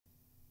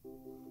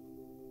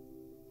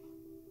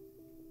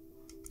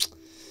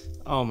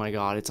Oh my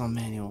god, it's on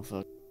manual,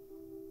 folks.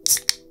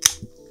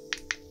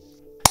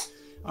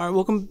 Alright,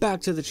 welcome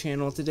back to the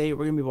channel. Today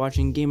we're going to be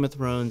watching Game of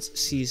Thrones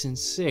Season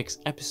 6,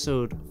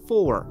 Episode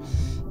 4.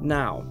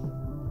 Now,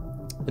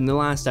 in the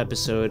last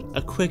episode,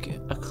 a quick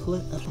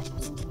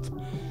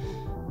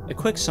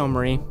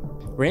summary.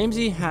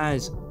 Ramsay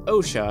has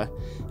Osha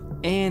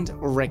and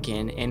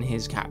Rickon in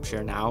his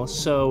capture now,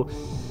 so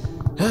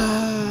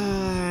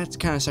it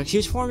kind of sucks. He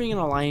was forming an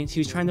alliance. He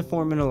was trying to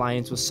form an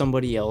alliance with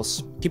somebody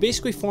else. He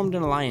basically formed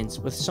an alliance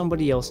with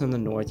somebody else in the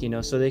north, you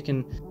know, so they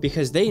can,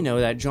 because they know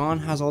that Jon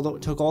has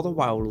took all the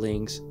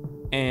wildlings,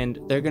 and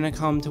they're gonna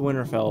come to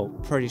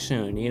Winterfell pretty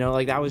soon. You know,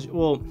 like that was,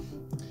 well,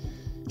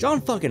 Jon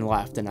fucking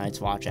left the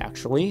Night's Watch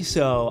actually,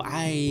 so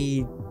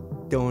I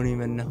don't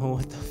even know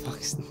what the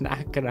fuck's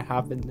not gonna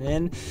happen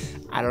then.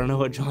 I don't know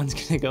what Jon's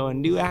gonna go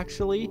and do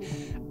actually.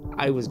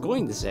 I was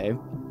going to say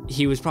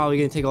he was probably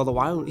gonna take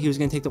he was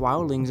gonna take the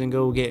wildlings and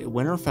go get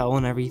Winterfell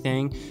and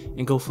everything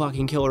and go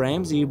fucking kill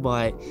Ramsay,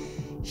 but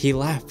he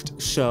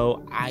left,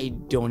 so I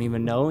don't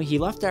even know. He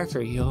left after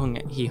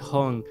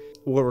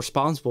were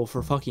responsible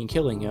for fucking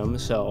killing him,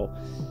 so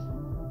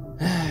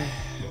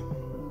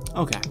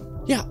okay.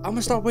 Yeah, I'm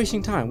gonna stop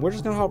wasting time. We're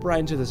just gonna hop right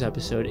into this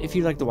episode. If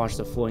you'd like to watch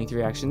the full-length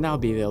reaction, that'll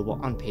be available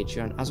on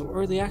Patreon, as well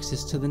early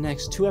access to the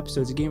next 2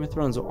 episodes of Game of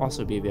Thrones will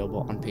also be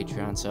available on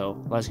Patreon,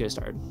 so let's get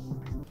started.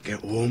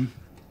 Get warm?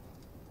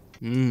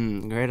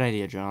 Great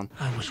idea, Jon.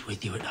 I was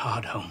with you at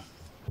Hardhome.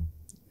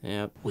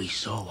 Yep. We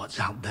saw what's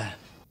out there.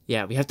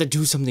 Yeah, we have to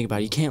do something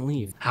about it. You can't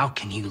leave. How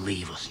can you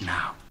leave us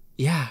now?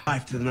 Yeah.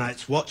 Life to the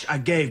Night's Watch, I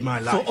gave my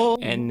life.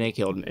 And they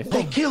killed me.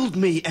 They killed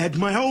me, Ed,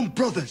 my own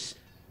brothers.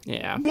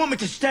 Yeah. You want me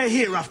to stay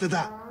here after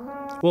that?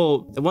 Well,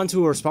 the ones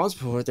who were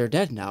responsible for it, they're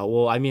dead now.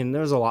 Well, I mean,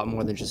 there's a lot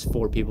more than just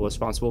 4 people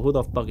responsible. Who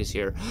the fuck is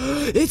here?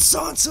 It's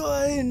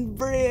Sansa and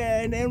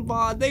Brienne and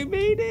Bod. They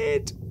made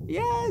it.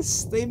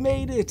 Yes, they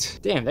made it.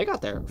 Damn, they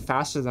got there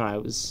faster than I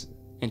was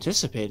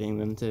anticipating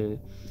them to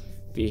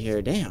be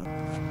here.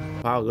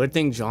 Damn. Wow, good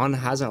thing Jon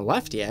hasn't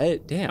left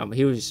yet. Damn,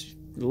 he was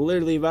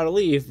literally about to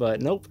leave,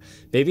 but nope.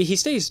 Maybe he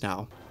stays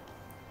now.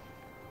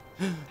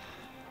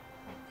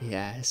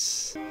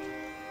 Yes.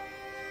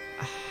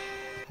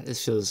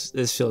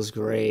 This feels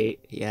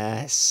great.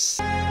 Yes.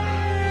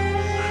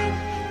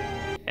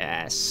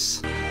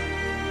 Yes.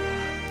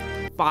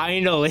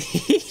 Finally.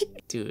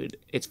 Dude,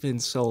 it's been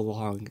so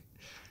long.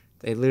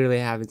 They literally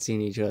haven't seen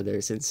each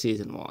other since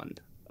season 1.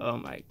 Oh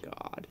my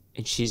god.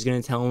 And she's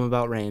gonna tell him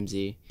about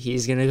Ramsay.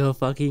 He's gonna go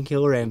fucking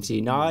kill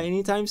Ramsay. Not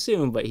anytime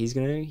soon, but he's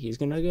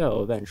gonna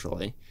go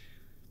eventually.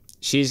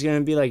 She's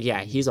gonna be like,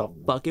 yeah, he's a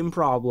fucking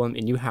problem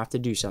and you have to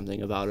do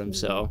something about him,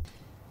 so.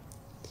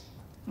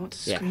 I want to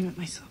scream at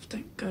myself.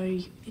 Don't go,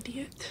 you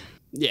idiot.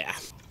 Yeah.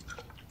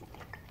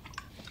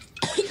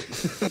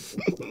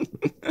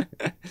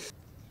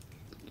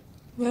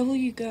 Where will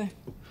you go?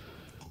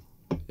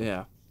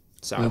 Yeah.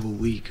 So. Where will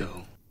we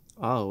go?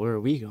 Oh, where are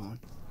we going?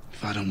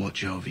 If I don't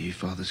watch over you,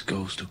 Father's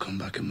ghost will come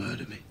back and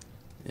murder me.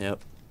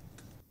 Yep.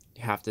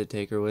 You have to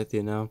take her with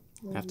you now.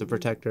 You have to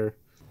protect her.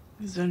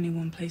 There's only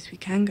one place we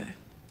can go.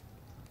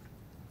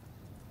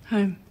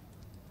 Home.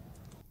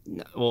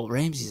 No, well,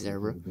 Ramsay's there,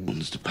 bro.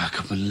 Wants to pack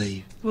up and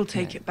leave. We'll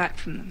take it back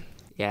from them.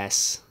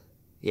 Yes.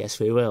 Yes,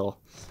 we will.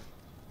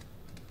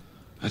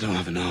 I don't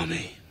have an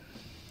army.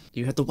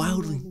 You had the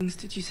wildling. Things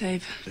did you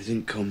save? They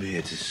didn't come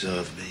here to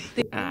serve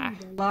me. Ah.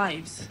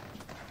 Lives.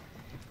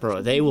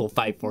 Bro, they will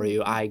fight for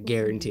you. I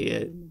guarantee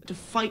it. To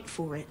fight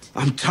for it.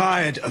 I'm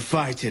tired of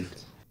fighting.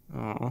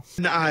 Oh.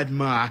 And I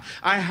admire.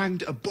 I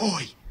hanged a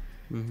boy.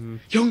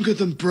 Younger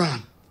than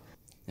Bran.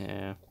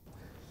 Yeah.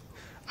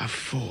 I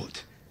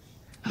fought.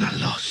 And I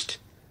lost.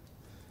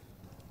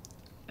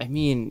 I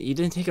mean, you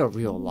didn't take a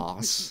real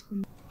loss.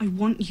 I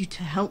want you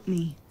to help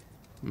me.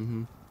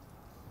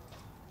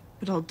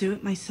 But I'll do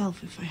it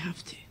myself if I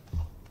have to.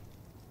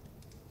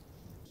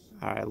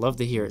 Alright, love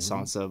to hear it,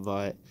 Sansa,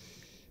 but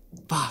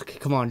fuck,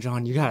 come on,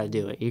 Jon, you gotta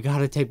do it. You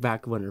gotta take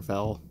back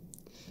Winterfell.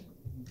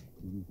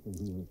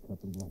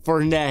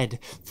 For Ned.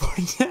 For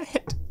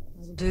Ned.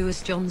 Do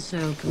as Jon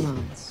Snow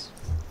commands.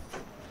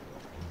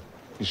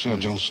 You Sir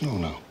Jon Snow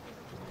now?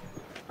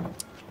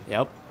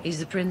 Yep. He's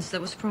the prince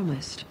that was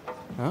promised.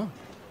 Oh.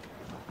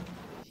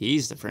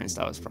 He's the prince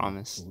that was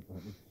promised.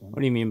 What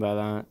do you mean by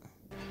that?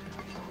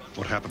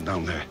 What happened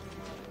down there?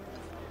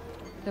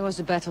 There was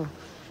a battle.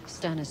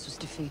 Stannis was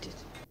defeated.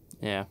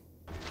 Yeah.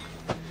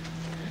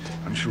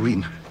 I'm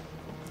Shireen.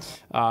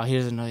 He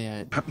doesn't know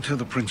yet. Happened to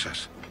the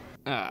princess.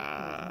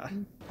 My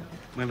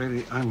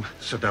lady, I'm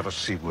Sir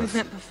Davos We've Seaworth.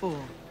 met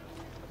before.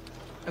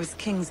 I was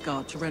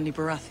Kingsguard to Renly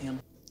Baratheon,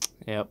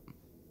 Yep.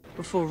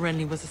 before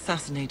Renly was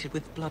assassinated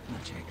with blood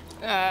magic.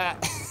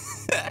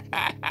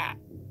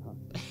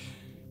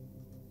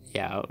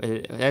 Yeah,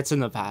 that's in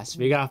the past.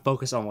 We gotta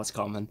focus on what's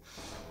coming.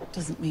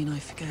 Doesn't mean I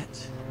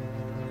forget.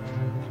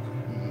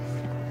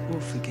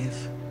 Or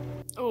forgive.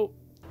 Oh.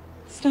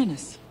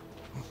 Stannis.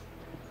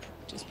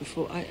 Just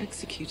before I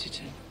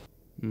executed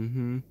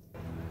him.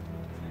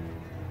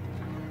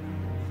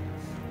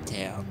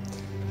 Damn.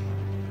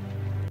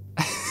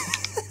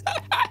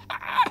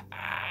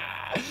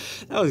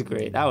 That was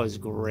great. That was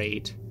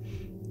great.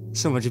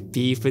 So much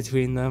beef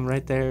between them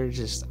right there.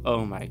 Just,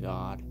 oh my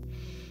god.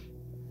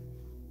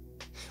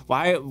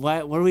 What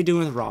are we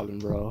doing with Robin,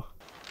 bro?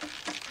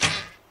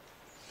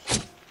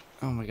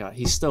 Oh my god,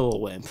 he's still a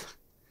wimp.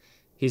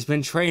 He's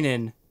been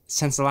training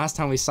since the last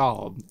time we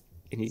saw him,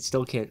 and he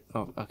still can't.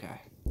 Oh,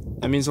 okay.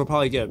 That means we'll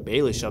probably get a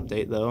Baelish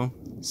update though.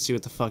 See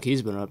what the fuck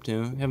he's been up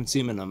to. Haven't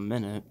seen him in a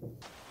minute.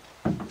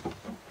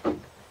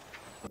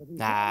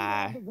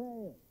 Nah.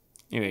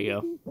 Here we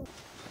go.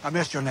 I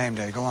missed your name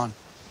day. Go on.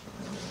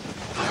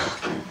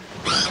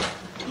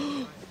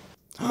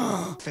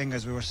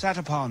 Fingers, we were set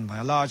upon by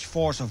a large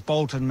force of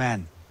Bolton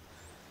men.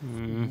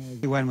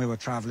 When we were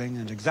traveling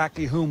and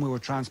exactly whom we were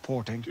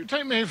transporting. Do you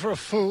take me for a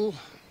fool?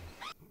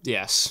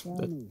 Yes.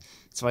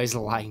 That's why he's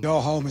lying.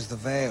 Your home is the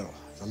Vale.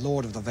 The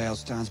Lord of the Vale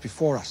stands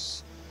before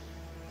us.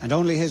 And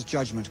only his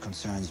judgment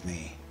concerns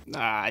me.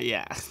 Yeah.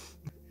 Yeah,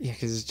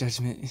 because his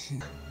judgment.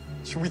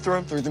 Should we throw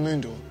him through the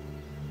moon door?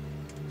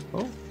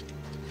 Oh.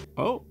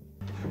 Oh.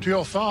 To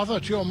your father,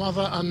 to your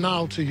mother, and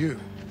now to you.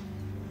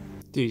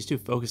 Dude, he's too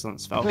focused on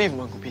his spell. Leave him,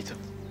 Uncle Peter.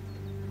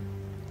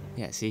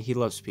 Yeah, see, he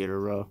loves Peter,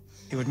 bro.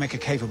 He would make a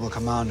capable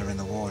commander in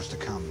the wars to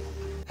come.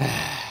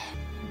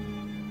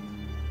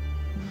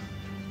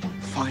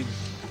 Fine.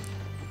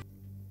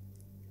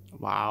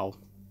 Wow.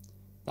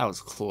 That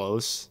was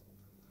close.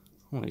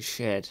 Holy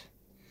shit.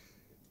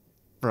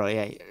 Bro,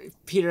 yeah,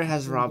 Peter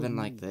has Robin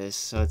like this,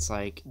 so it's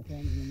like...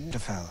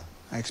 Winterfell.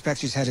 I expect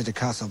she's headed to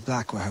Castle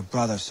Black where her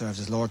brother serves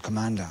as Lord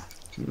Commander.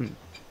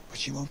 But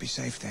she won't be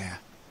safe there.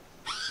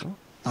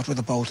 Not with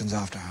the Boltons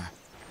after her.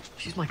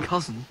 She's my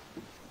cousin.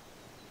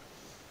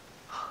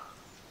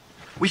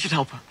 We should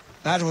help her.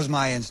 That was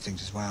my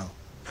instinct as well.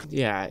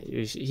 Yeah,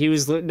 he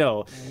was...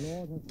 No.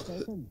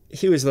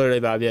 He was literally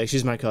about to be like,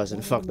 she's my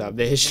cousin, fuck that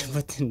bitch.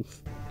 But then...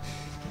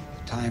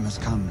 Time has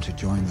come to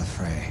join the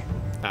fray.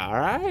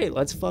 Alright,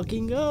 let's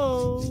fucking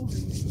go.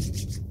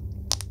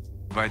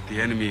 Invite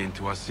the enemy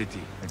into our city.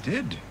 I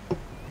did.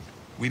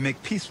 We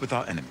make peace with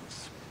our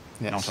enemies,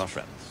 not our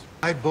friends.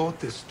 I bought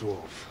this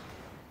dwarf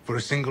for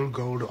a single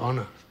gold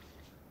honor.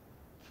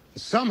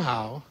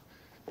 Somehow,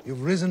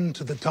 you've risen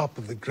to the top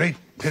of the Great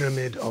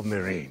Pyramid of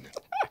Meereen.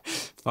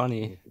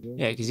 Funny.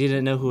 Yeah, because you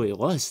didn't know who he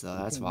was, though,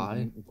 that's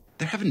why.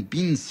 There haven't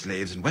been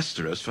slaves in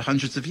Westeros for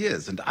hundreds of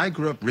years, and I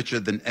grew up richer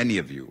than any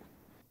of you.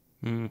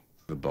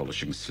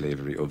 Abolishing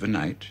slavery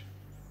overnight.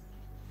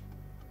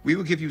 We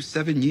will give you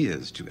 7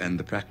 years to end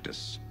the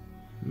practice.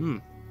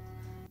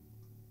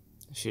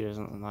 She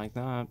doesn't like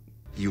that.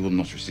 You will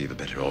not receive a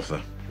better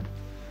offer.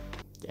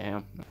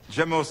 Damn.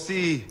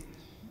 Jemosi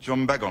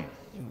Jombagon.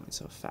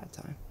 It's a fat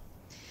time.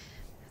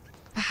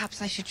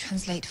 Perhaps I should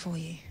translate for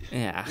you.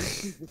 Yeah.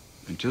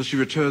 Until she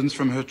returns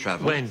from her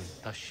travel. When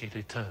does she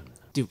return?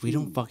 Dude, we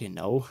don't fucking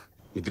know.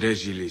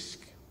 Midrejilisk.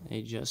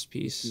 A just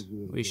piece.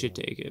 We should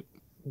take it.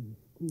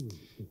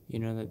 You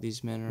know that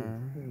these men are...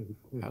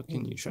 How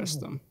can you trust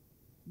them?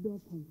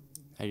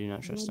 I do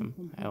not trust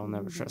them. I will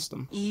never trust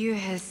them.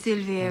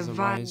 As a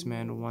wise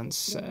man once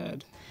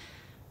said,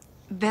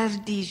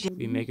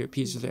 we make our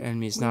peace with our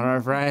enemies, not our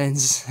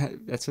friends.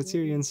 That's what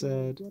Tyrion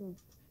said.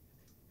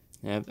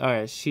 Yeah,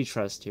 alright, she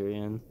trusts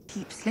Tyrion.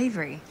 Keep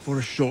slavery. For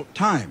a short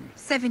time.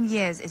 7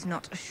 years is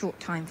not a short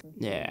time.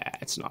 Yeah,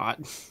 it's not.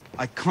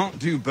 I can't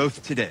do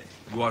both today.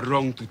 You are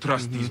wrong to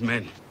trust these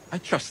men. I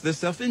trust their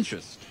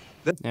self-interest.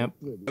 Yep.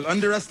 They'll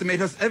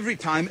underestimate us every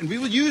time, and we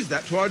will use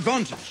that to our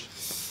advantage.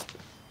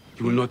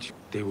 You will not.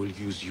 They will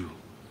use you.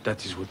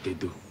 That is what they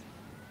do.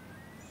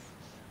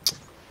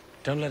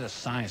 Don't let the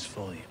science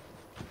fool you.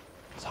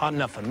 It's hard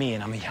enough for me,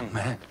 and I'm a young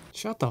man.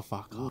 Shut the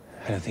fuck up.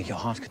 I don't think your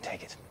heart could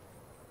take it.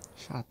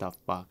 Shut the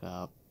fuck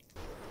up.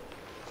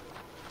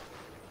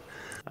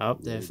 Oh,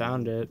 they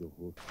found it.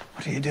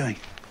 What are you doing?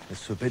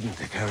 It's forbidden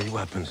to carry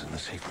weapons in the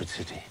sacred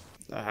city.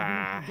 You're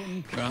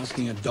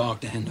asking a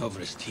dog to hand over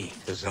his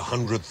teeth. There's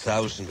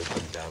 100,000 of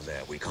them down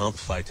there. We can't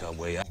fight our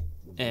way out.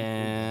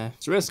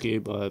 It's risky,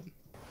 but...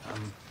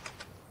 I'm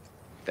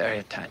very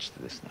attached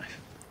to this knife.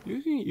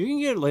 You can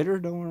get it later,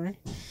 don't worry.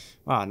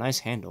 Wow, nice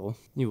handle.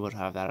 You would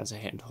have that as a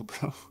handle,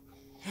 bro.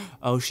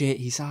 Oh shit,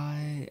 he saw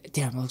it.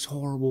 Damn, it looks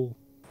horrible.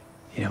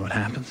 You know what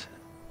happens?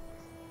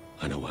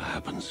 I know what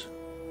happens.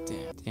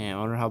 Damn, I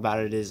wonder how bad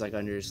it is, like,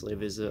 under his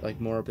sleeve. Is it, like,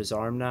 more up his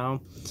arm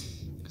now?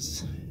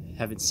 Because I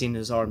haven't seen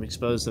his arm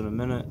exposed in a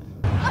minute.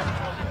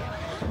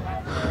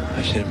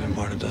 I should have been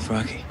part of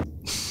Dothraki.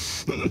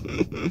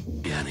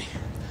 Yanni.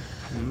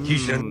 You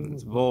should.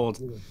 It's bold.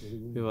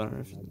 We wonder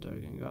if the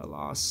dragon got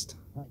lost.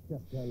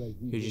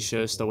 Could you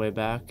show us the way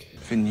back?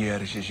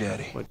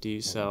 What do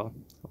you sell?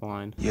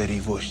 Wine.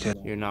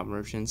 You're not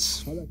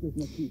merchants.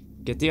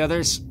 Get the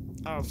others.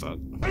 Oh, fuck.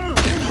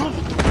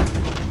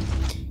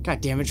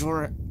 God damn it,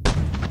 Jorah.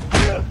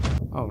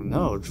 Oh,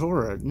 no,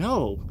 Jorah.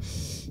 No.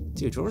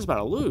 Dude, Jorah's about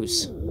to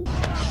lose.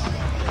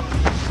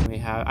 We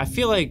have... I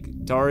feel like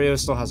Daario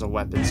still has a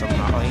weapon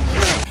somehow. Like...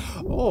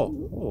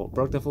 Oh,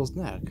 broke the fool's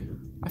neck.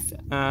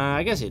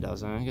 I guess he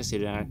doesn't. I guess he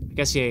didn't. I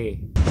guess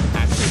he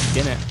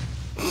actually didn't.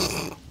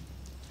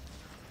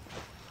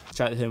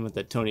 Tried to hit him with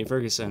the Tony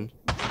Ferguson.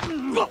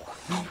 Oh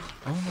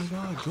my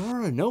god,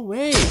 Jorah, no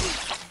way!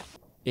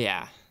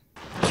 Yeah.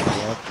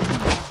 Yep.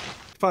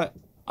 But,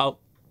 oh,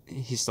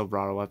 he still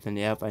brought a weapon.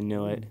 Yep, I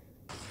knew it.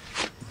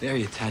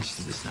 Very attached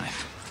to this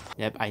knife.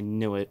 Yep, I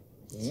knew it.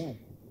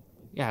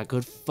 Yeah,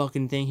 good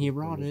fucking thing he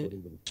brought it.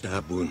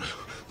 Stab wound.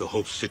 The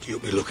whole city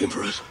will be looking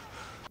for us.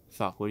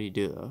 Fuck, what do you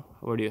do though?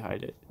 Where do you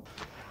hide it?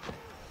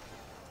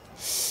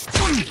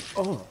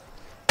 Oh.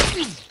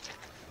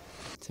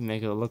 To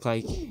make it look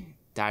like he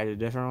died a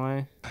different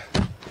way.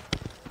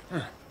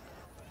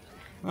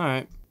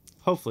 Alright.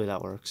 Hopefully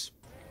that works.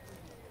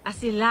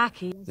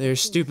 They're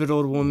stupid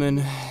old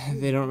women.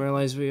 They don't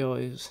realize we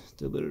always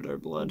diluted our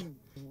blood.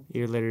 A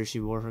year later, she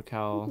bore her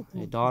cowl.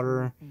 A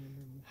daughter.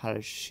 How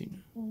does she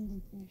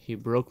know? He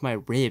broke my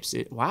ribs.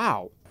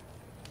 Wow.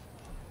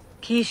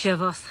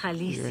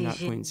 You're not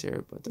Queen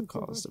Sarah, but the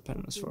cause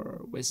depend us for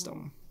our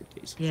wisdom.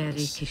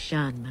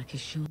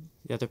 The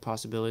other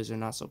possibilities are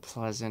not so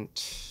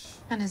pleasant.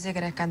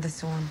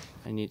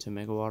 I need to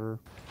make water.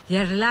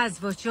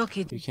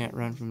 You can't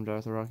run from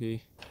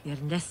Dothraki.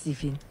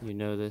 You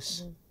know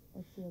this.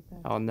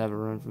 I'll never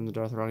run from the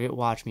Dothraki.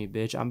 Watch me,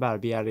 bitch. I'm about to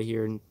be out of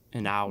here in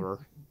an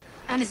hour.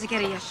 I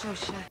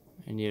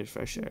needed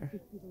fresh air.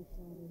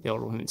 The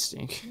old women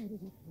stink.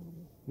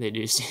 They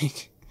do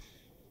stink.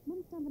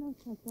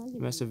 You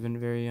must have been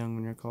very young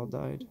when your call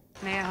died.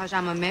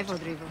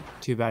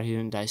 Too bad he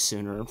didn't die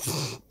sooner.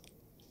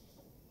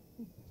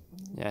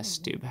 Yes,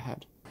 too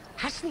bad.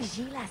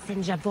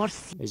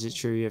 Is it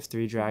true you have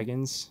 3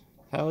 dragons?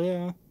 Hell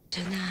yeah.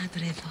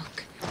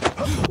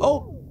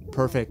 Oh!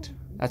 Perfect.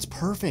 That's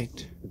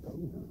perfect.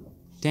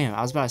 Damn,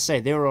 I was about to say,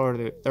 they were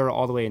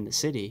all the way in the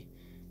city.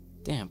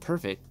 Damn,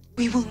 perfect.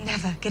 We will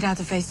never get out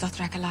of Vaes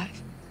Dothrak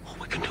alive. All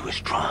we can do is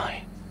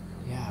try.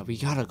 Yeah, we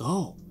gotta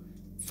go.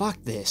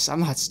 Fuck this. I'm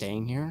not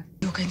staying here.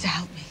 You're going to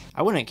help me.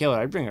 I wouldn't kill her.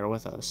 I'd bring her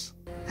with us.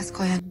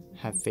 Esquire.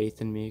 Have faith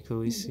in me,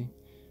 Khaleesi.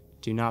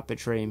 Do not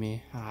betray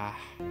me. Ah.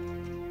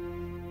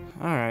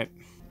 Alright.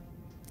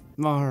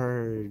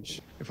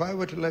 Marge. If I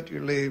were to let you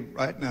leave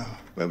right now,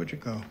 where would you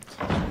go?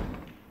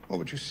 What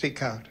would you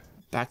seek out?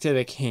 Back to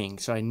the king,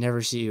 so I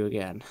never see you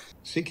again.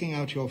 Seeking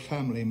out your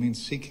family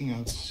means seeking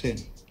out sin.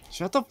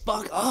 Shut the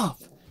fuck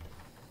up!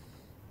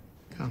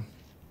 Come,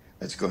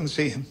 let's go and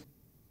see him.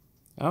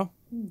 Oh?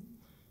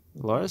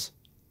 Loras?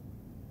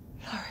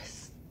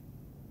 Loras.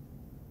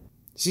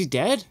 Is he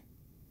dead?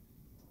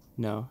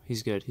 No,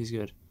 he's good, he's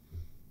good.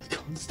 I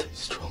can't stay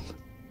strong.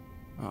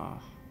 Ah.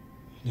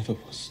 I never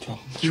was strong.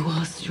 You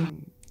are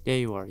strong. Yeah,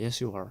 you are.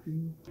 Yes, you are.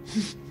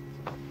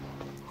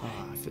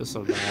 Oh, I feel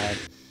so bad.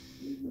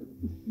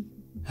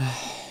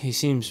 He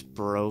seems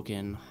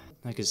broken.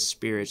 Like his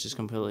spirit's just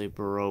completely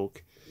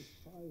broke.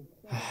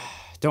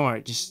 Don't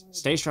worry, just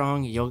stay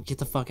strong. You'll get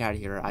the fuck out of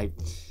here.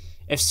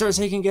 If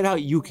Cersei can get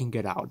out, you can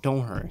get out.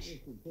 Don't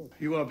hurry.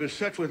 You are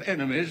beset with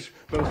enemies,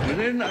 both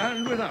within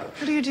and without.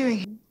 What are you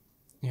doing?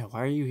 Yeah,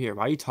 why are you here?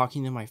 Why are you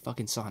talking to my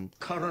fucking son?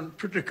 Current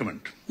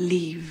predicament.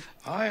 Leave.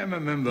 I am a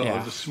member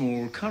of a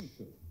small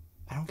country.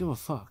 I don't give a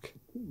fuck.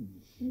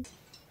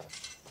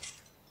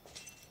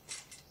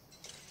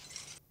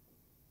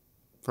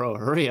 Bro,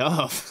 hurry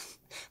up.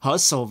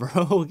 Hustle,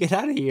 bro. Get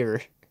out of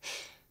here.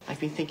 I've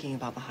been thinking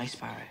about the High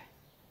Sparrow.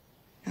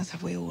 As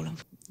have we all.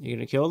 You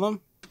gonna kill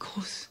them? Of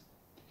course.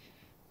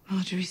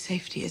 Marjorie's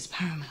safety is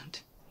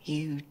paramount.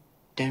 You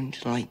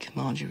don't like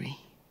Marjorie,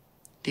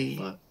 do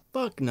you?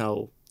 Fuck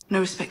no. No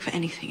respect for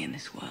anything in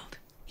this world.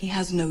 He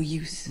has no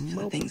use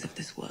for the things of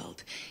this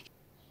world.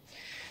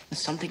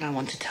 There's something I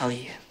want to tell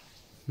you.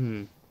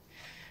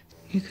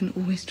 You can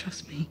always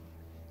trust me.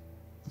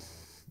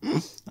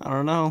 I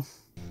don't know.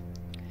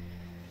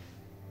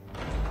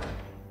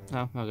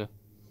 Oh, okay.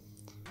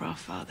 For our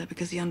father,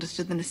 because he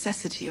understood the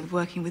necessity of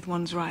working with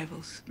one's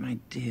rivals. My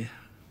dear.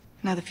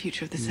 Now the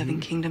future of the Seven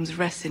Kingdoms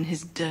rests in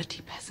his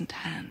dirty peasant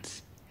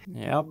hands.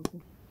 Yep.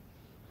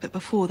 But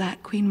before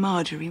that, Queen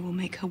Marjorie will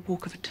make her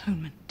walk of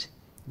atonement.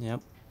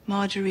 Yep.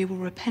 Marjorie will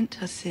repent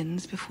her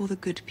sins before the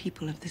good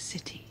people of the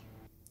city.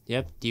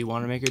 Yep. Do you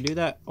want to make her do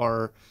that?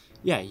 Or,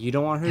 yeah, you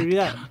don't want her to do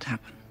that? That cannot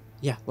happen.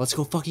 Yeah, let's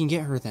go fucking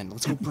get her then.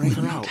 Let's go break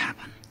her out.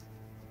 Happen.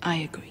 I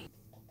agree.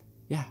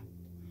 Yeah.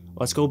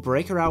 Let's go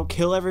break her out,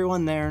 kill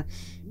everyone there.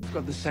 We've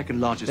got the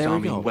second largest There we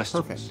army go. in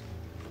Westeros. Perfect.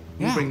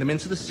 We'll Yeah. bring them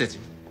into the city,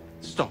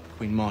 stop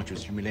Queen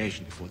Marjorie's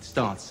humiliation before it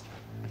starts,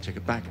 and take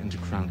her back into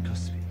crown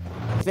custody.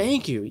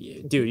 Thank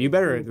you, dude. You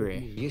better agree.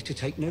 You to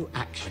take no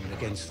action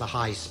against the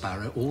High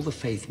Sparrow or the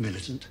Faith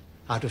Militant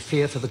out of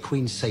fear for the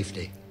Queen's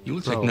safety. You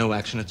will take no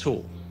action at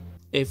all.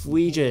 If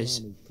we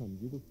just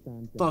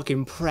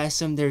fucking press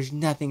them, there's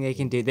nothing they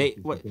can do. They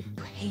what? You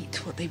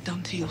hate what they've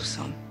done to your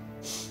son.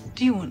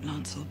 Do you want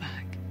Lancel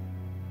back?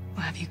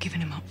 Or have you given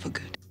him up for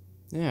good?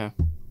 Yeah.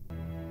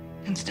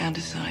 And stand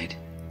aside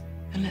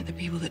and let the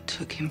people that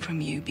took him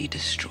from you be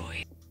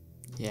destroyed.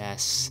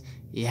 Yes.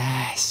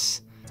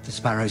 Yes. The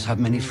Sparrows have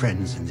many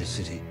friends in this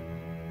city.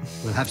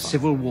 We'll have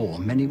civil war.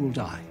 Many will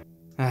die.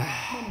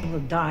 Many will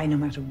die no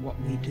matter what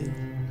we do.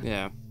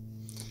 Yeah.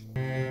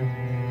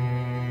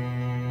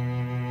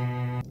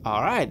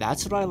 Alright,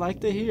 that's what I like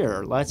to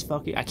hear. Let's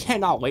fucking... I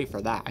cannot wait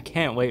for that. I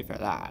can't wait for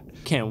that.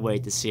 Can't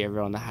wait to see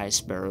everyone on the High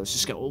Sparrows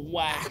just get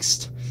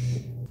waxed.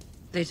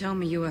 They told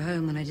me you were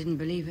home and I didn't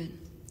believe it.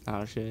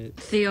 Oh, shit.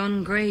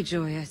 Theon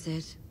Greyjoy, I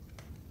said.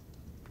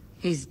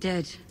 He's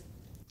dead.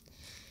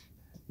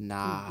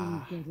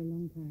 Nah.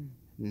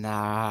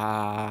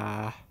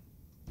 Nah.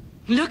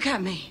 Look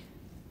at me!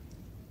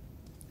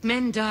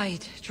 Men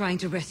died trying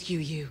to rescue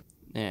you.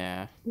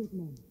 Yeah.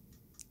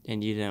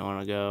 And you didn't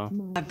want to go.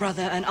 My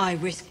brother and I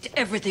risked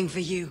everything for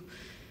you.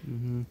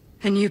 And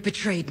you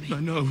betrayed me. I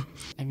know.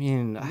 I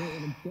mean...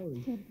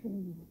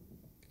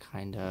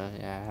 kinda,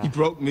 yeah. He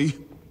broke me.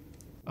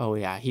 Oh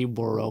yeah, he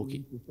broke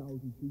you.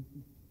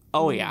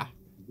 Oh yeah.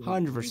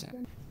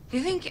 100%.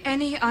 You think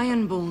any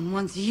Ironborn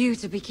wants you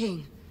to be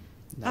king?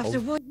 No. After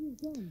what you've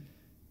done?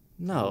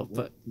 No,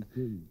 but...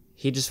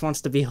 He just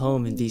wants to be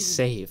home and be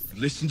safe.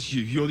 Listen to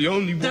you. You're the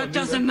only one. That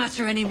doesn't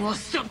matter anymore.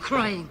 Stop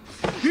crying.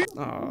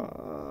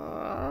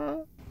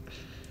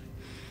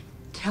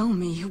 Tell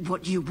me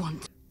what you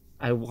want.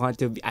 I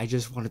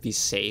just want to be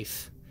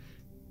safe.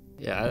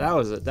 Yeah, that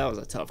was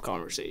a tough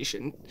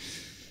conversation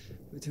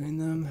between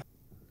them.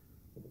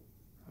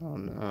 Oh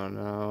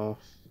no.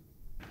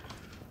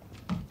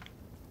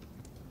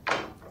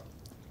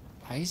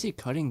 Why is he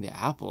cutting the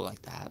apple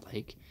like that?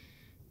 Like,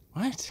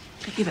 what?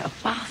 Could give it a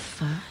bath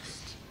first.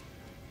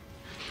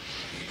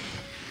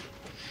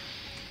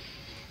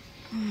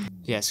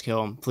 Yes,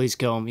 kill him. Please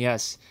kill him.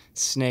 Yes.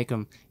 Snake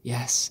him.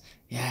 Yes.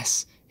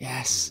 Yes.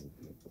 Yes.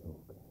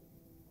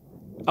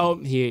 Oh,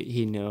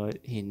 he knew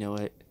it. He knew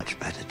it. Much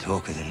better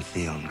talker than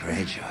Theon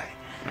Greyjoy.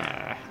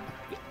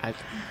 I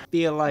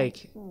feel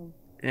like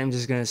I'm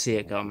just gonna see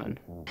it coming.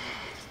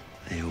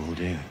 They all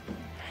do.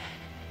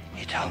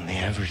 You told me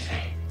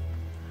everything.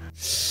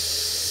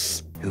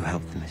 Who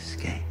helped them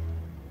escape?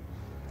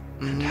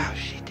 And how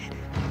she did it.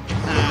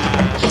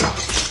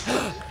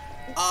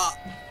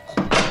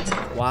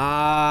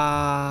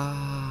 Wow.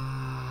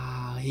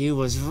 He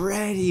was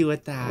ready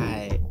with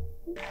that.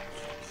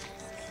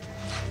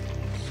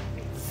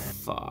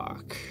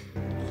 Fuck.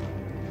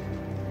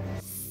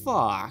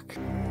 Fuck.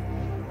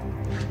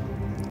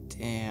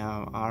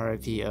 Damn,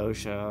 R.I.P.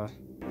 Osha.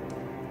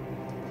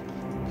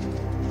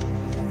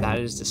 That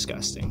is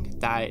disgusting.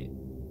 That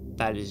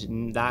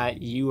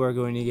you are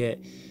going to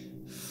get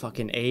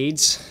fucking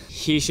AIDS.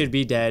 He should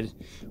be dead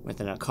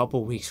within a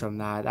couple weeks from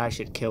that. I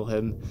should kill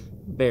him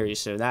very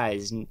soon.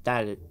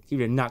 You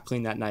did not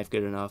clean that knife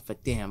good enough.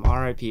 But damn,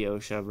 R.I.P.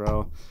 Osha,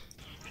 bro.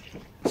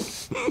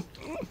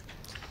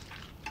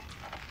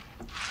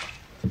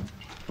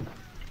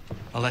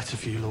 A letter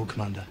for you, Lord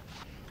Commander.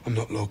 I'm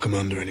not Lord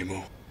Commander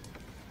anymore.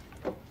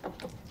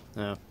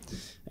 No,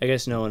 I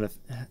guess no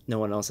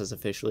one else has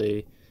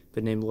officially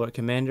been named Lord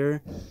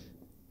Commander.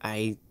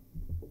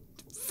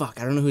 Fuck,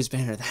 I don't know whose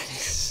banner that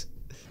is.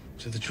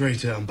 To the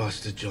traitor and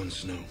bastard Jon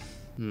Snow.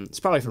 It's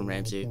probably from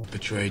Ramsay.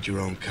 Betrayed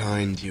your own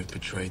kind, you've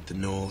betrayed the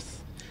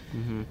North.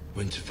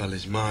 Winterfell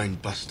is mine,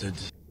 bastard.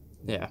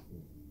 Yeah,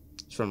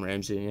 it's from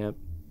Ramsay, yep.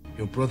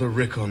 Your brother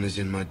Rickon is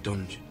in my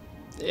dungeon.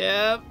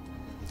 Yep,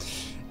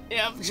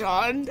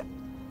 Jon.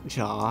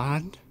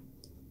 Jon,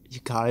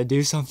 you gotta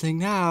do something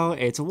now.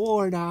 It's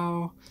war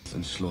now.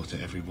 And slaughter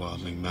every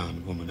wildling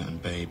man, woman,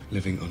 and babe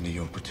living under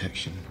your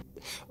protection.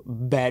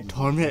 Bad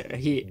Torment,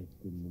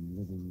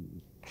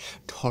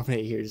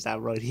 Torment hears that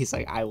right. He's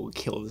like, I will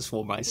kill this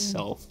fool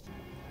myself.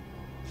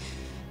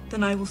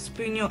 Then I will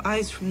spoon your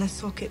eyes from their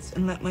sockets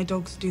and let my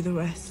dogs do the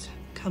rest.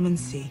 Come and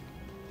see.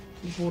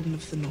 The Warden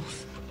of the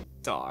North.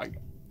 Dog.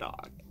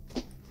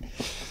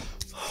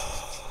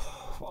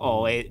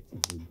 Oh,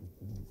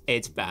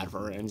 it's bad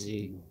for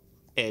Ramsay.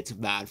 It's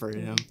bad for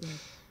him.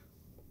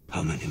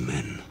 How many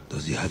men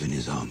does he have in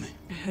his army?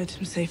 I heard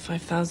him say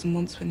 5,000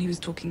 once when he was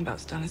talking about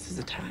Stannis'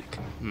 attack.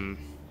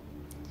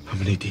 How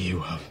many do you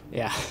have?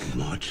 Yeah.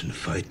 March and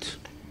fight.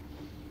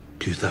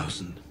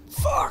 2,000.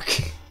 Fuck.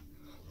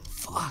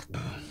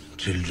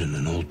 Children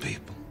and old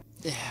people.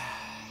 Yeah.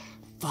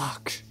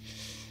 Fuck.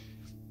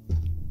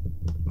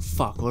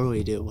 What do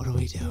we do?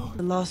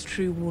 The last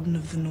true Warden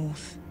of the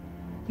North.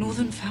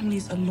 Northern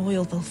families are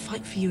loyal. They'll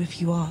fight for you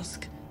if you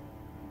ask.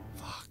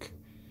 Fuck.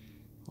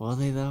 Will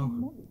they,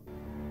 though?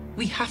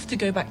 We have to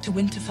go back to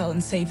Winterfell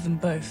and save them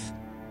both.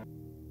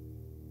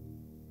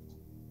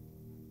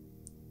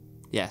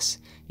 Yes,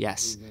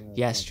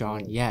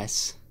 Jon,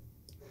 yes.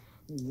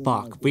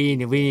 Fuck, we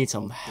need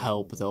some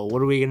help, though.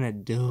 What are we gonna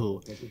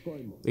do?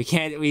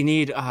 We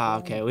need,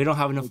 okay, we don't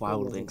have enough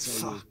wildlings.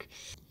 Fuck.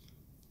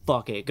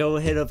 Fuck it, go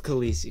hit up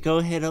Khaleesi. Go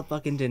hit up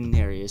fucking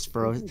Daenerys,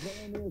 bro.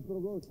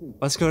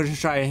 Let's go to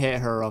try and hit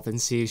her up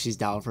and see if she's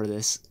down for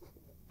this.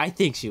 I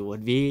think she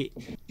would be.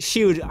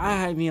 She would,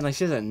 I mean, like,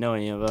 she doesn't know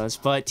any of us,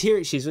 but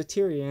she's with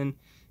Tyrion.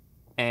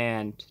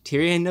 And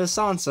Tyrion knows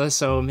Sansa,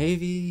 so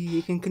maybe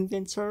you can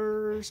convince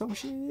her or some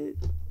shit.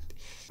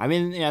 I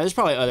mean, yeah, there's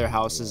probably other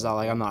houses that,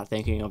 like, I'm not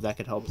thinking of that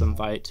could help them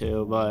fight,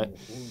 too, but...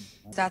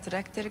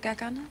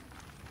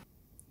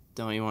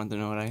 Don't you want to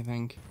know what I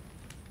think?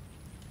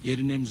 You'd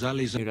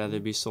rather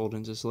be sold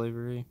into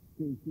slavery.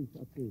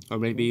 Or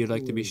maybe you'd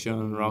like to be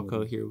shown,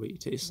 Rocco, here what you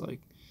taste like.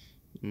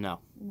 No.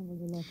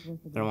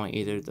 I don't want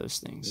either of those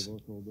things.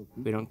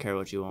 We don't care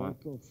what you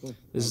want.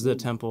 This is the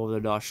temple of the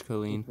Dosh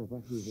Khaleen.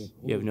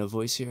 You have no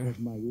voice here,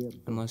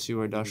 unless you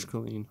are Dosh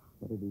Khaleen,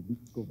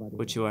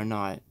 which you are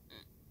not,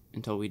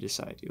 until we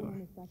decide you are.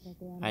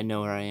 I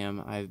know where I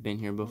am. I've been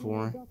here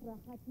before.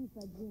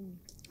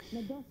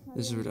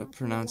 This is where to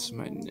pronounce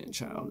my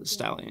child, the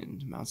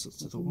stallion, mounts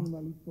to the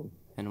wall.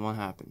 And what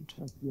happened?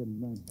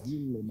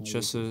 It's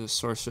just a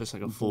sorceress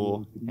like a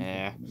fool.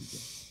 Yeah.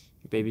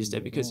 Your baby's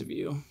dead because of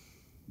you.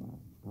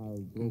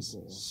 And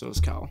so is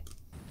Cal.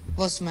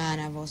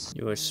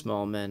 You are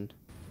small men.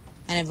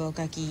 None of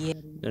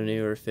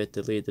you are fit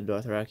to lead the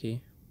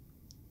Dothraki.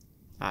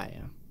 I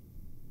am.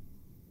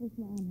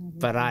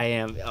 But I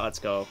am. Oh, let's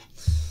go.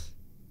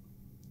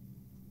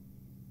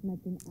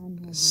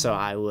 So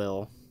I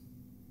will.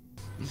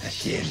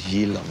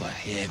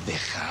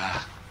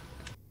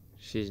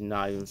 She's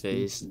not even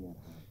phased.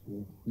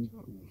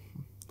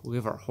 We'll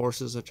give our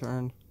horses a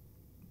turn.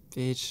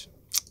 Bitch.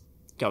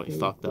 Got me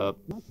fucked up.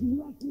 Do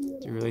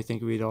you really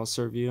think we'd all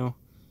serve you?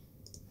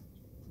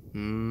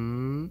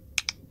 You're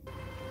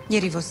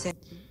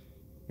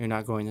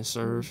not going to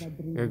serve.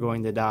 You're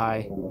going to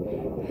die.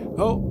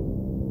 Oh!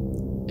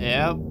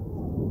 Yep.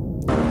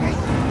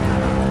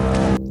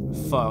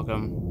 Fuck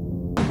him.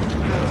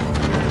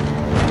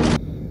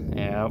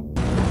 Yep.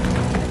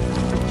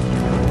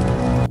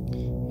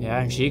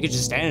 Yeah, she could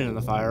just stand in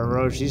the fire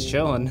road. She's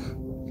chilling.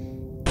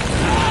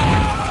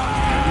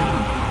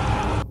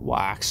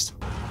 Waxed.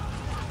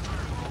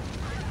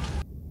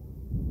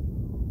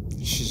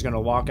 She's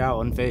gonna walk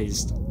out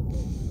unfazed.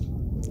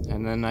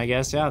 And then I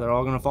guess, yeah, they're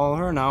all gonna follow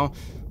her now.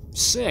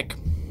 Sick.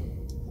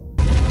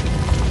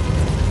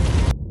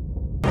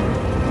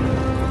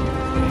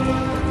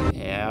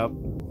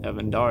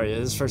 Evan Daria.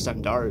 This is the first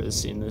time Daria's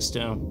seen this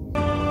too.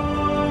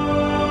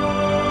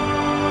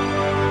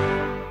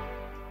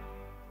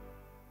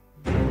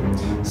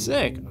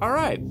 Sick.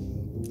 Alright.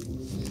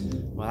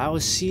 Well, that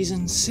was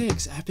season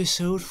 6,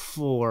 episode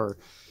 4.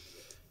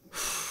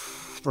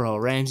 Bro,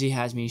 Ramsay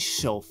has me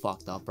so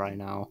fucked up right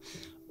now.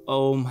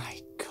 Oh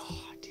my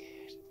god,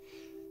 dude.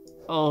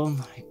 Oh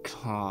my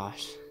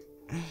gosh.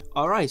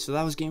 Alright, so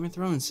that was Game of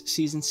Thrones,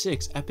 season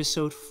 6,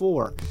 episode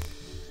 4.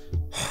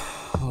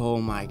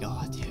 Oh my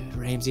god, dude.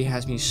 Ramsay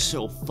has me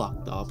so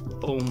fucked up.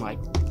 Oh my...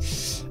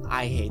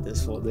 I hate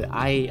this fool, dude.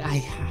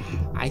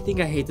 I think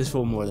I hate this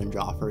fool more than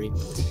Joffrey.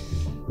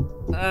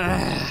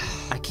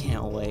 I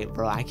can't wait,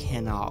 bro. I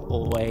cannot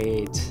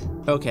wait.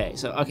 Okay,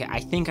 I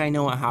think I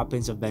know what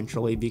happens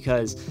eventually,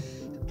 because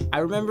I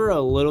remember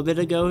a little bit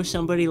ago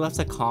somebody left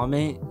a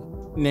comment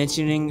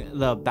mentioning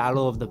the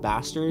Battle of the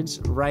Bastards,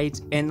 right?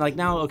 And like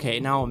now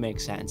it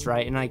makes sense,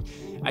 right? And like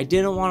I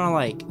didn't want to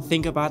like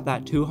think about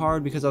that too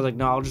hard, because I was like,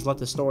 no, I'll just let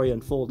the story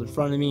unfold in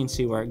front of me and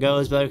see where it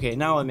goes. But okay,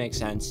 now it makes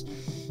sense.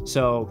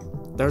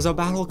 So there's a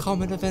battle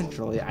coming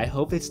eventually. I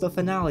hope it's the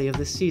finale of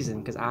this season,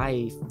 because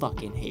I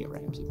fucking hate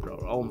Ramsay, bro.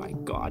 Oh my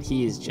god,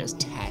 he is just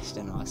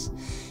testing us.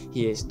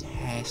 He is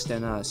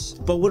testing us.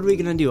 But what are we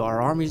gonna do?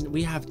 Our armies,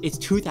 it's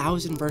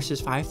 2,000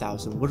 versus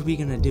 5,000. What are we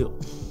gonna do?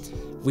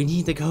 We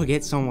need to go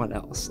get someone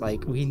else.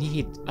 Like, we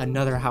need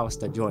another house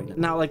to join.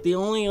 Now, like, the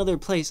only other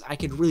place I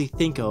could really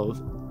think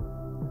of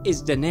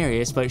is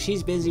Daenerys, but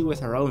she's busy with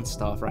her own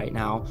stuff right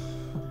now.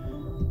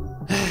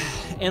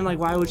 And like,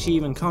 why would she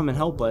even come and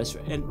help us?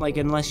 And like,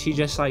 unless she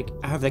just like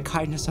have the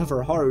kindness of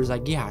her heart, was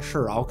like, yeah,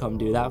 sure, I'll come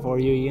do that for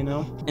you, you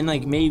know? And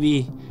like,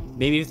 maybe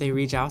if they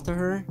reach out to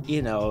her,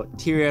 you know,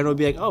 Tyrion will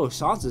be like, oh,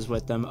 Sansa's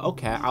with them.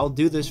 Okay, I'll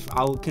do this.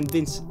 I'll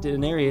convince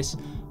Daenerys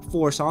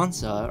for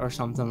Sansa or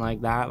something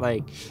like that.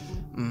 Like,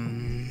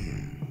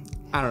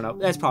 I don't know.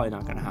 That's probably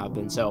not gonna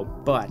happen. So,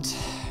 but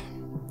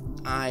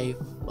I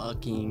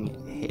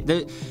fucking hate.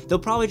 They'll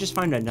probably just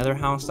find another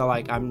house that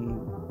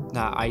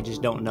I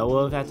just don't know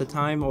of at the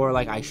time, or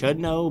like I should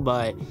know,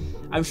 but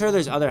I'm sure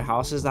there's other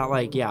houses that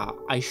like, yeah,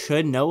 I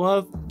should know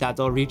of that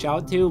they'll reach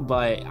out to,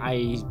 but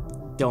I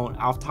don't,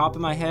 off the top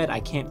of my head, I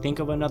can't think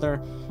of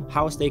another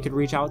house they could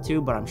reach out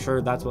to, but I'm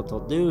sure that's what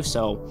they'll do.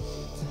 So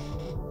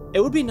it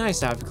would be nice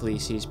to have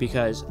Khaleesi's,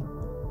 because,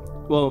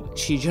 well,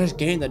 she just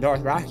gained the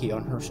Dothraki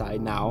on her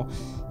side now,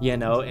 you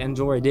know, and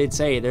Jorah did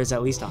say there's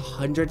at least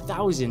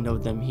 100,000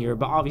 of them here,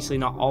 but obviously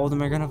not all of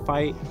them are gonna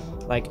fight.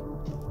 Like,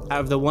 out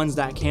of the ones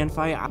that can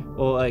fight,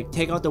 well, like,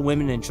 take out the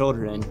women and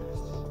children,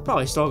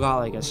 probably still got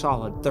like a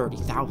solid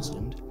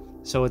 30,000.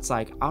 So it's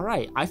like, all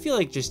right, I feel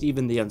like just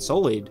even the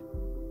Unsullied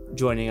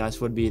joining us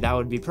would be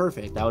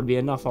perfect. That would be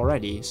enough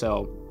already.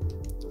 So,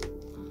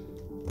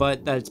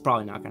 but that's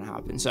probably not gonna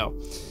happen. So,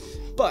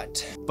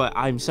 but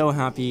I'm so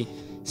happy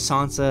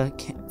Sansa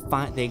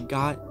they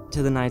got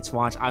to the Night's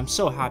Watch. I'm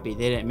so happy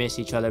they didn't miss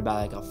each other by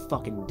like a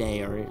fucking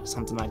day or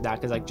something like that,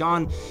 because like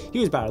Jon, he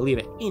was about to leave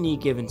at any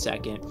given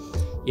second.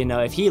 You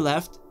know, if he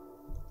left,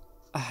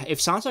 if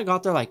Sansa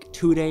got there like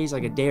 2 days,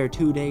 like a day or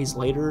 2 days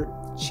later,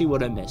 she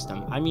would have missed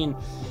him. I mean,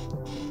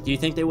 do you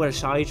think they would have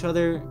shot each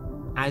other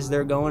as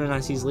they're going and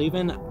as he's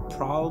leaving?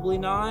 Probably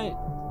not.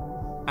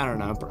 I don't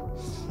know.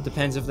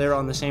 Depends if they're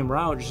on the same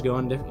route, just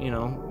going to, you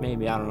know,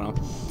 maybe, I don't know.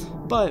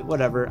 But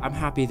whatever, I'm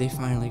happy they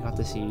finally got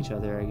to see each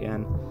other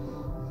again.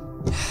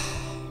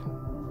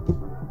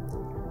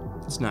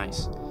 It's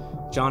nice.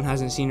 Jon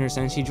hasn't seen her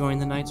since he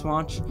joined the Night's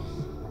Watch.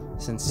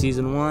 Since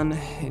season 1,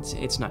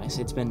 it's nice.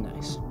 It's been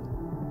nice.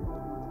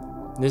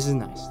 This is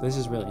nice. This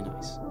is really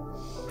nice.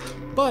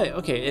 But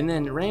okay, and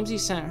then Ramsay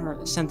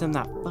sent them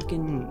that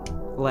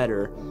fucking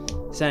letter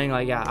saying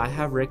like, yeah, I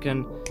have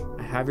Rickon,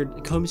 I have your,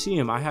 come see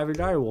him, I have your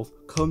direwolf,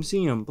 come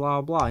see him,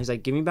 blah blah. He's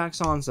like, give me back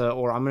Sansa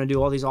or I'm gonna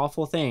do all these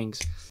awful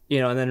things, you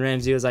know. And then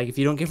Ramsay was like, if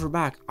you don't give her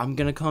back, I'm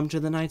gonna come to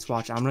the Night's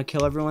Watch, I'm gonna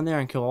kill everyone there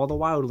and kill all the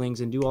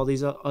wildlings and do all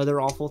these other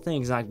awful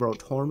things. And like, bro,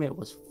 Torment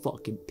was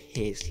fucking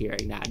pissed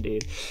hearing that,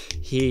 dude.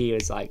 He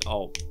was like,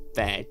 oh,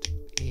 bad.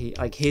 He,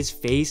 like, his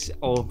face,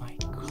 oh my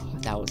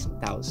god, that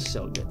was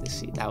so good to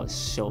see. That was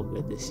so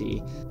good to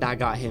see. That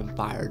got him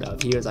fired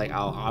up. He was like,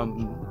 oh,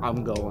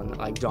 I'm going,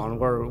 like, Jon,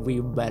 we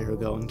better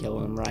go and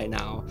kill him right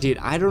now. Dude,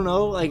 I don't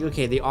know, like,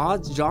 okay, the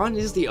odds, Jon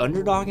is the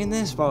underdog in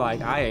this, but like,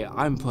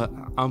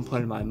 I'm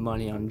putting my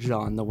money on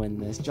Jon to win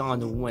this. Jon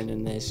to win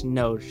in this,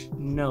 no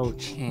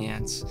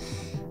chance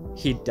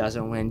he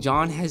doesn't win.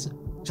 Jon has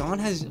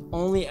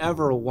only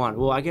ever won.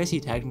 Well, I guess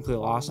he technically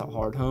lost at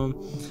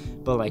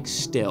Hardhome, but like,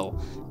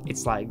 still,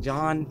 it's like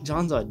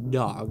Jon's a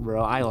dog,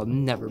 bro. I will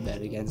never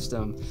bet against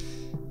him.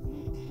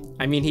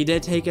 I mean, he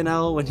did take an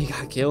L when he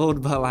got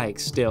killed, but like,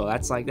 still,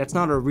 that's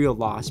not a real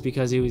loss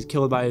because he was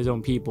killed by his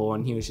own people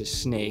and he was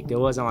just snaked. It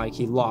wasn't like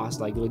he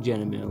lost like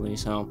legitimately.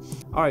 So,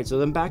 all right, so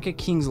then back at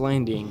King's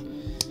Landing.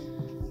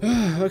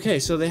 Okay,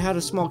 so they had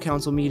a small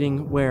council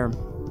meeting where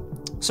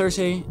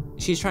Cersei,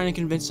 she's trying to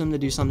convince them to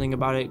do something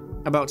about it,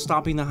 about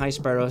stopping the High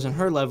Sparrows, and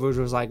her leverage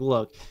was like,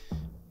 look,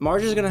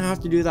 Marge is gonna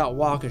have to do that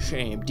walk of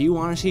shame. Do you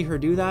want to see her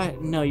do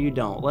that? No, you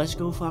don't. Let's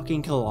go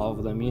fucking kill all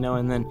of them, you know.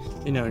 And then,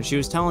 you know, she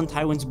was telling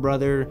Tywin's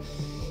brother,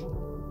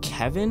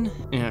 Kevin,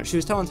 you know, she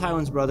was telling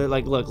Tywin's brother,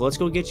 like, look, let's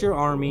go get your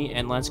army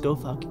and let's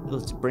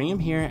bring him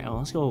here and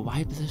let's go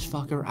wipe this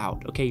fucker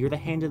out. Okay, you're the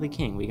hand of the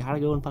king. We gotta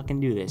go and fucking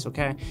do this,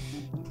 okay?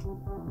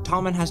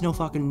 Tommen has no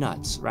fucking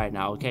nuts right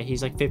now, okay?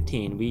 He's like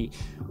 15.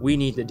 We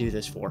need to do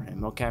this for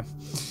him, okay?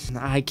 And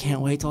I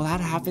can't wait till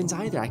that happens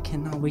either. I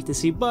cannot wait to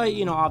see. But,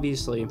 you know,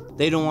 obviously,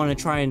 they don't want to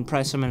try and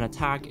press him and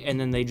attack, and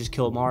then they just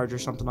kill Marge or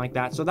something like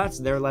that. So that's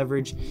their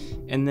leverage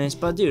in this.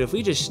 But, dude, if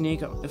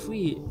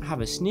we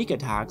have a sneak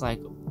attack,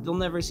 like, they'll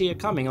never see it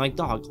coming. Like,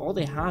 dog, all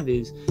they have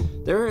is,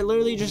 they're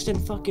literally just in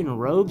fucking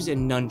robes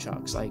and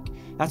nunchucks. Like,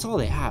 that's all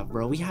they have,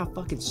 bro. We have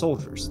fucking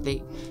soldiers.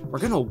 We're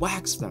gonna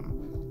wax them.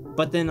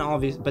 But then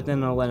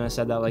Olenna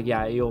said that, like,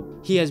 yeah,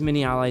 he has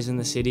many allies in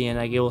the city and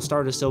like, it will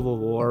start a civil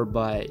war.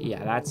 But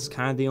yeah, that's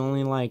kind of the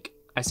only, like,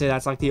 I say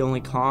that's like the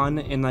only con.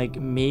 And like,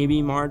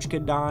 maybe Marge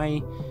could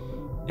die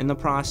in the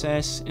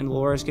process and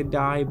Loras could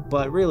die,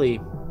 but really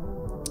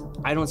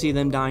I don't see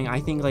them dying. I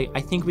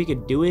think we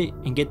could do it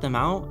and get them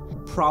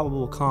out.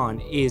 Probable con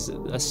is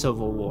a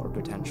civil war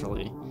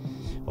potentially.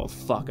 Well,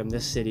 fuck him.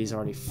 This city's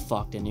already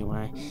fucked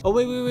anyway. Oh,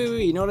 wait.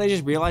 You know what I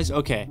just realized?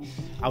 Okay,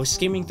 I was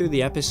skimming through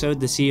the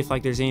episode to see if,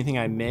 like, there's anything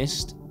I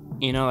missed,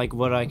 you know, like,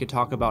 what I could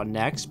talk about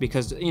next,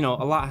 because, you know,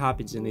 a lot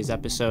happens in these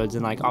episodes,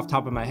 and, like, off the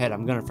top of my head,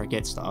 I'm gonna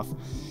forget stuff.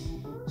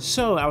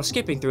 So, I was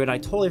skipping through it, I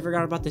totally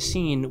forgot about the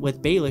scene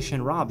with Baelish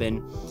and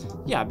Robin.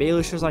 Yeah,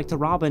 Baelish was like to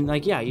Robin,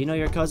 like, yeah, you know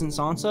your cousin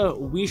Sansa?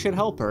 We should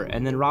help her.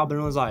 And then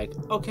Robin was like,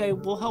 okay,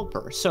 we'll help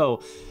her.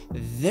 So,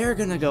 they're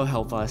gonna go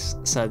help us.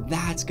 So,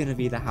 that's gonna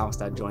be the house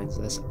that joins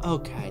us.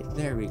 Okay,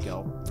 there we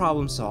go.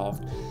 Problem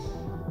solved.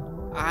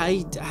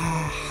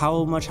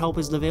 How much help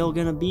is the Vale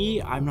gonna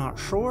be? I'm not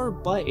sure,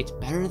 but it's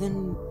better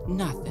than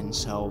nothing.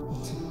 So,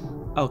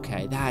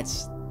 okay,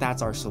 that's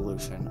our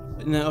solution.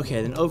 And then,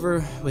 okay, then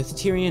over with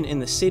Tyrion in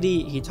the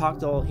city, he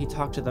talked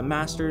to the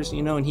masters,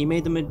 you know, and he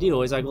made them a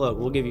deal. He's like, look,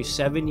 we'll give you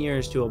 7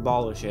 years to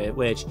abolish it,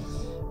 which,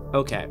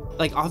 okay,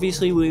 like,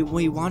 obviously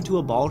we want to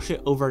abolish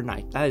it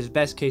overnight. That is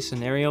best case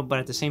scenario, but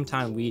at the same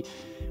time, we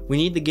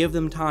need to give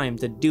them time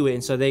to do it,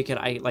 and so they could,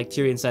 like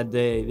Tyrion said,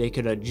 they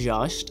could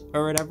adjust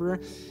or whatever.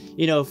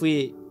 You know, if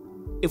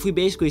we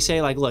basically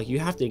say, like, look, you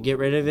have to get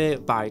rid of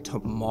it by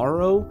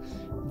tomorrow,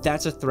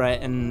 that's a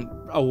threat and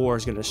a war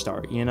is gonna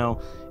start, you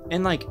know.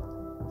 And like,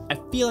 I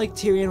feel like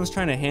Tyrion was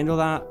trying to handle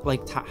that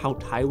like how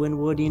Tywin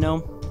would, you know,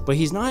 but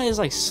he's not as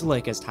like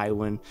slick as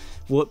Tywin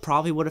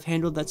probably would have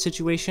handled that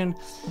situation,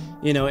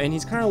 you know. And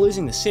he's kind of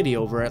losing the city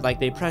over it. Like,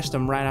 they pressed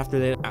him right after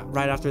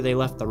they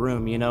left the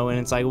room, you know. And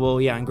it's like, well,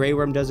 yeah, and Grey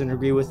Worm doesn't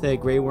agree with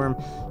it. Grey Worm,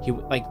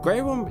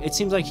 it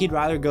seems like he'd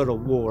rather go to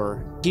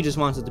war. He just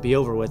wants it to be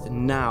over with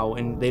now,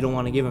 and they don't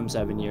want to give him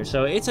 7 years.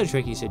 So it's a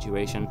tricky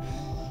situation,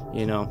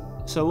 you know.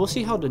 So we'll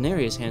see how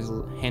Daenerys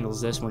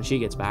handles this when she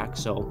gets back.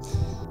 So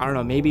I don't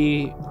know,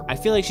 maybe I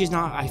feel like she's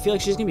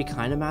gonna be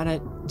kind of mad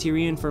at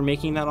Tyrion for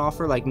making that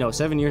offer. Like, no,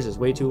 7 years is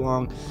way too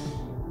long.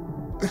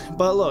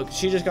 But look,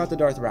 she just got the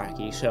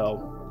Dothraki,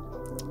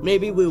 so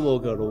maybe we will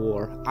go to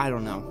war. I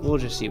don't know. We'll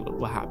just see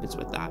what happens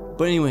with that.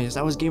 But anyways,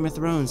 that was Game of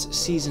Thrones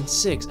Season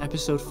 6,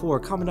 Episode 4.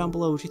 Comment down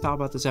below what you thought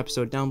about this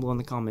episode down below in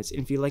the comments.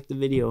 And if you liked the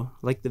video,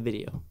 like the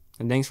video.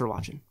 And thanks for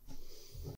watching.